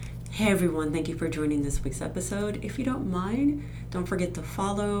Hey everyone, thank you for joining this week's episode. If you don't mind, don't forget to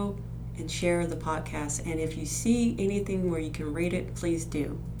follow and share the podcast. And if you see anything where you can rate it, please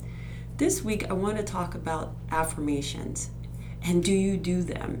do. This week, I want to talk about affirmations. And do you do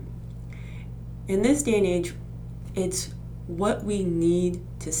them? In this day and age, it's what we need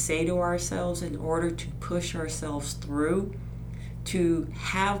to say to ourselves in order to push ourselves through, to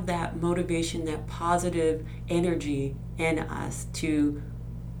have that motivation, that positive energy in us to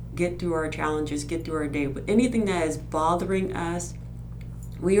get through our challenges, get through our day. But anything that is bothering us,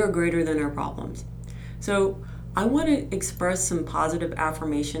 we are greater than our problems. So I want to express some positive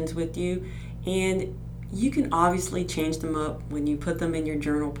affirmations with you, and you can obviously change them up when you put them in your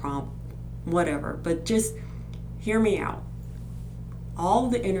journal prompt, whatever, but just hear me out. All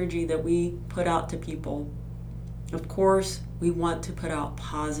the energy that we put out to people, of course, we want to put out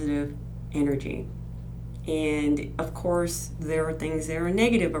positive energy. And of course, there are things that are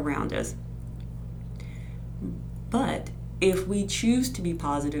negative around us. But if we choose to be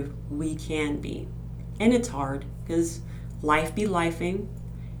positive, we can be. And it's hard because life be lifing.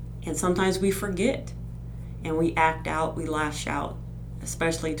 And sometimes we forget and we act out, we lash out,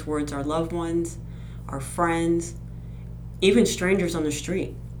 especially towards our loved ones, our friends, even strangers on the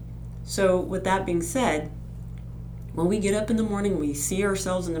street. So with that being said, when we get up in the morning, we see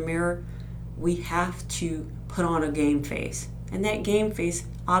ourselves in the mirror, we have to put on a game face. And that game face,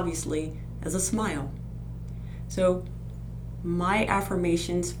 obviously, is a smile. So my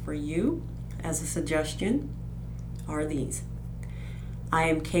affirmations for you, as a suggestion, are these. I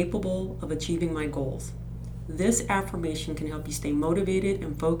am capable of achieving my goals. This affirmation can help you stay motivated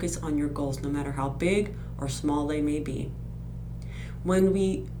and focus on your goals, no matter how big or small they may be. When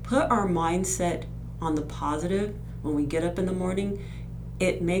we put our mindset on the positive, when we get up in the morning,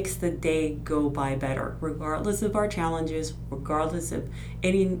 it makes the day go by better, regardless of our challenges, regardless of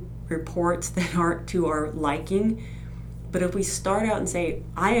any reports that aren't to our liking. But if we start out and say,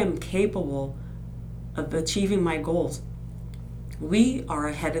 I am capable of achieving my goals, we are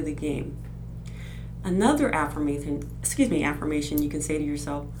ahead of the game. Another affirmation you can say to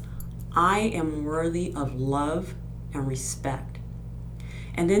yourself, I am worthy of love and respect.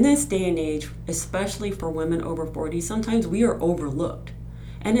 And in this day and age, especially for women over 40, sometimes we are overlooked.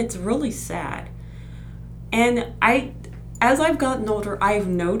 And it's really sad. And as I've gotten older, I've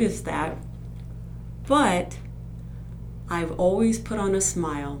noticed that. But I've always put on a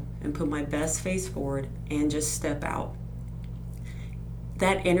smile and put my best face forward and just step out.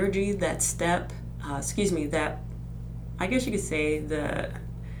 That energy, that step, that, I guess you could say the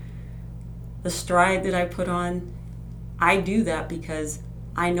stride that I put on, I do that because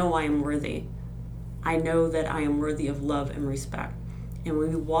I know I am worthy. I know that I am worthy of love and respect. And when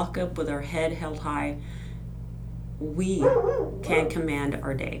we walk up with our head held high, we can command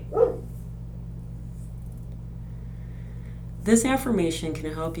our day. This affirmation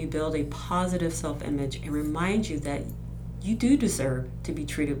can help you build a positive self-image and remind you that you do deserve to be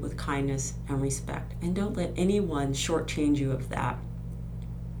treated with kindness and respect. And don't let anyone shortchange you of that.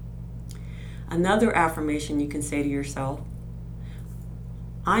 Another affirmation you can say to yourself,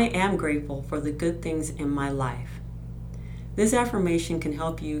 I am grateful for the good things in my life. This affirmation can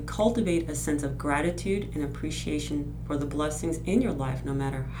help you cultivate a sense of gratitude and appreciation for the blessings in your life, no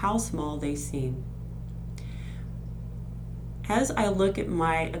matter how small they seem. As I look at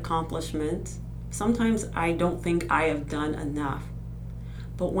my accomplishments, sometimes I don't think I have done enough.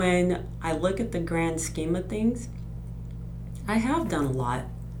 But when I look at the grand scheme of things, I have done a lot.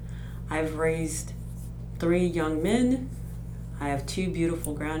 I've raised 3 young men. I have 2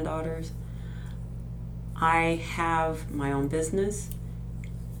 beautiful granddaughters. I have my own business,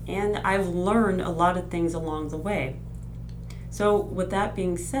 and I've learned a lot of things along the way. So with that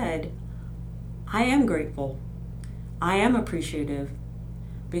being said, I am grateful. I am appreciative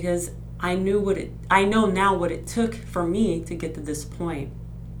because I know now what it took for me to get to this point.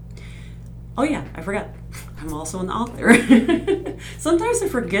 Oh yeah, I forgot. I'm also an author. Sometimes I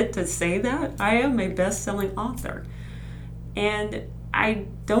forget to say that. I am a best-selling author. And I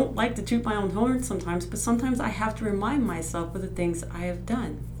don't like to toot my own horn sometimes, but sometimes I have to remind myself of the things I have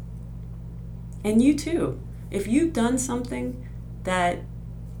done. And you too. If you've done something that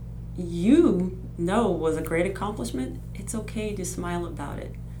you know was a great accomplishment, it's okay to smile about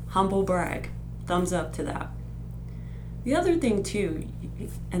it. Humble brag. Thumbs up to that. The other thing too,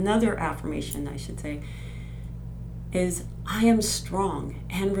 another affirmation I should say, is I am strong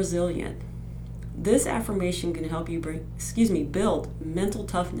and resilient. This affirmation can help you build mental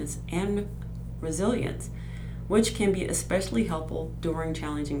toughness and resilience, which can be especially helpful during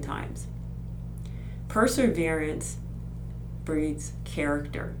challenging times. Perseverance breeds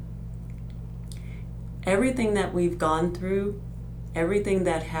character. Everything that we've gone through, everything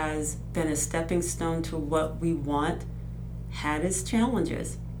that has been a stepping stone to what we want, had its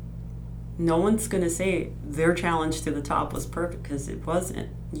challenges. No one's going to say their challenge to the top was perfect, because it wasn't.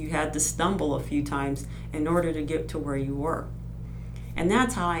 You had to stumble a few times in order to get to where you were. And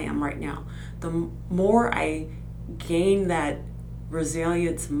that's how I am right now. The more I gain that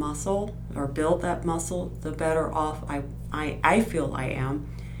resilience muscle, or build that muscle, the better off I feel I am.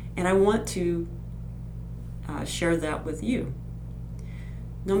 And I want to share that with you.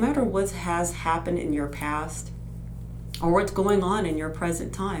 No matter what has happened in your past or what's going on in your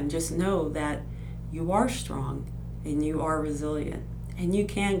present time, just know that you are strong and you are resilient, and you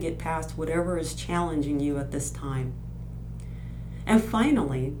can get past whatever is challenging you at this time. And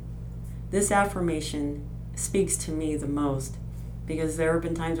finally, this affirmation speaks to me the most, because there have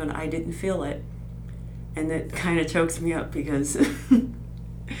been times when I didn't feel it, and it kind of chokes me up, because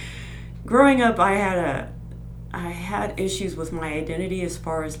growing up I had issues with my identity, as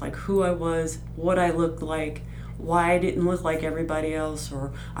far as like who I was, what I looked like, why I didn't look like everybody else,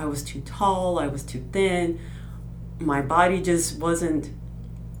 or I was too tall, I was too thin, my body just wasn't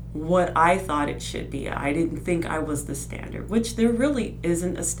what I thought it should be. I didn't think I was the standard, which there really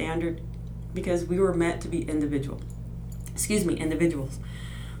isn't a standard, because we were meant to be individuals.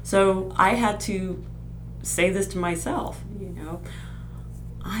 So I had to say this to myself,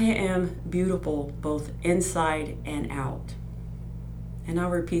 I am beautiful both inside and out. And I'll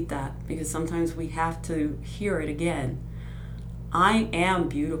repeat that, because sometimes we have to hear it again. I am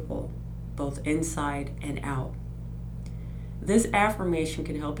beautiful both inside and out. This affirmation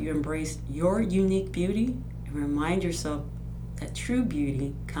can help you embrace your unique beauty and remind yourself that true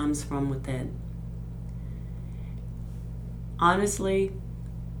beauty comes from within. Honestly,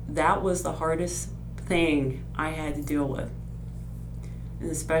 that was the hardest thing I had to deal with. And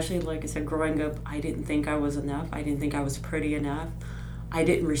especially, like I said, growing up, I didn't think I was enough. I didn't think I was pretty enough. I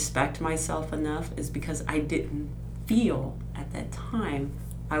didn't respect myself enough, is because I didn't feel at that time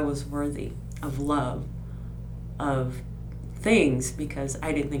I was worthy of love, of things, because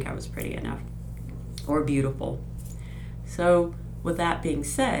I didn't think I was pretty enough or beautiful. So with that being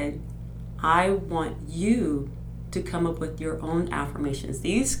said, I want you to come up with your own affirmations.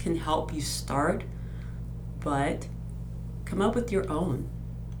 These can help you start, but come up with your own.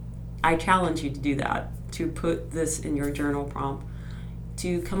 I challenge you to do that, to put this in your journal prompt,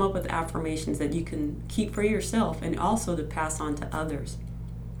 to come up with affirmations that you can keep for yourself and also to pass on to others.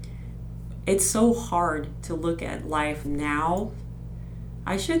 It's so hard to look at life now.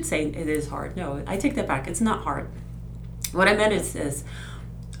 I should say it is hard. No, I take that back. It's not hard. What I meant is this.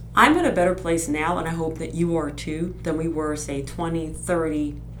 I'm in a better place now, and I hope that you are too, than we were, say, 20,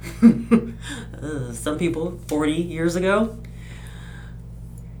 30, some people 40 years ago.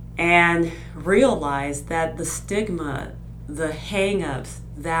 And realize that the stigma, the hang-ups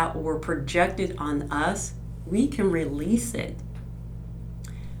that were projected on us, we can release it.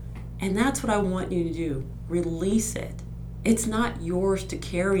 And that's what I want you to do. Release it. It's not yours to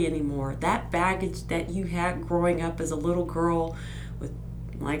carry anymore. That baggage that you had growing up as a little girl with,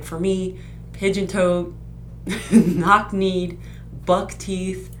 like for me, pigeon-toed, knock-kneed, buck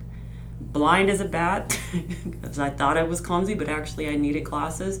teeth, blind as a bat, because I thought I was clumsy, but actually I needed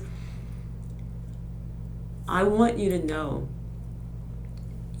glasses. I want you to know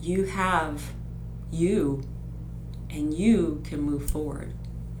you have you, and you can move forward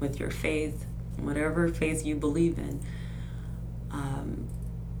with your faith, whatever faith you believe in.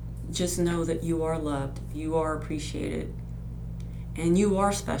 Just know that you are loved, you are appreciated, and you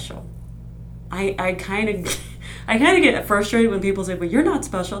are special. I kind of get frustrated when people say, "But you're not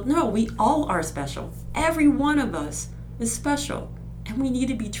special." No, we all are special. Every one of us is special, and we need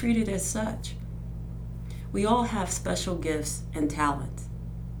to be treated as such. We all have special gifts and talents.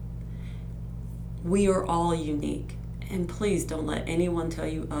 We are all unique, and please don't let anyone tell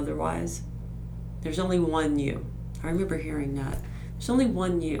you otherwise. There's only one you. I remember hearing that. There's only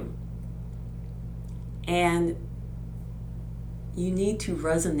one you. And you need to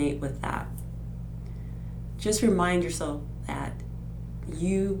resonate with that. Just remind yourself that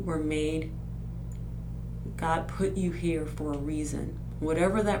you were made, God put you here for a reason.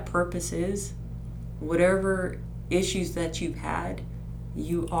 Whatever that purpose is, whatever issues that you've had,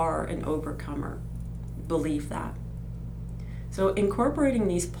 you are an overcomer. Believe that. So incorporating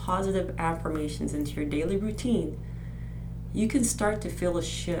these positive affirmations into your daily routine, you can start to feel a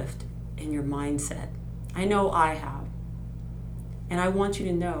shift in your mindset. I know I have. And I want you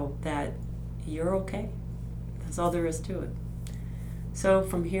to know that you're okay. That's all there is to it. So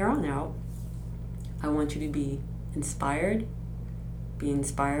from here on out, I want you to be inspired, be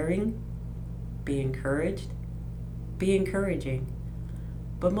inspiring, be encouraged, be encouraging.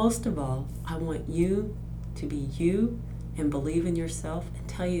 But most of all, I want you to be you and believe in yourself and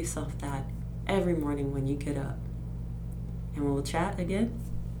tell yourself that every morning when you get up. And we'll chat again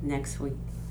next week.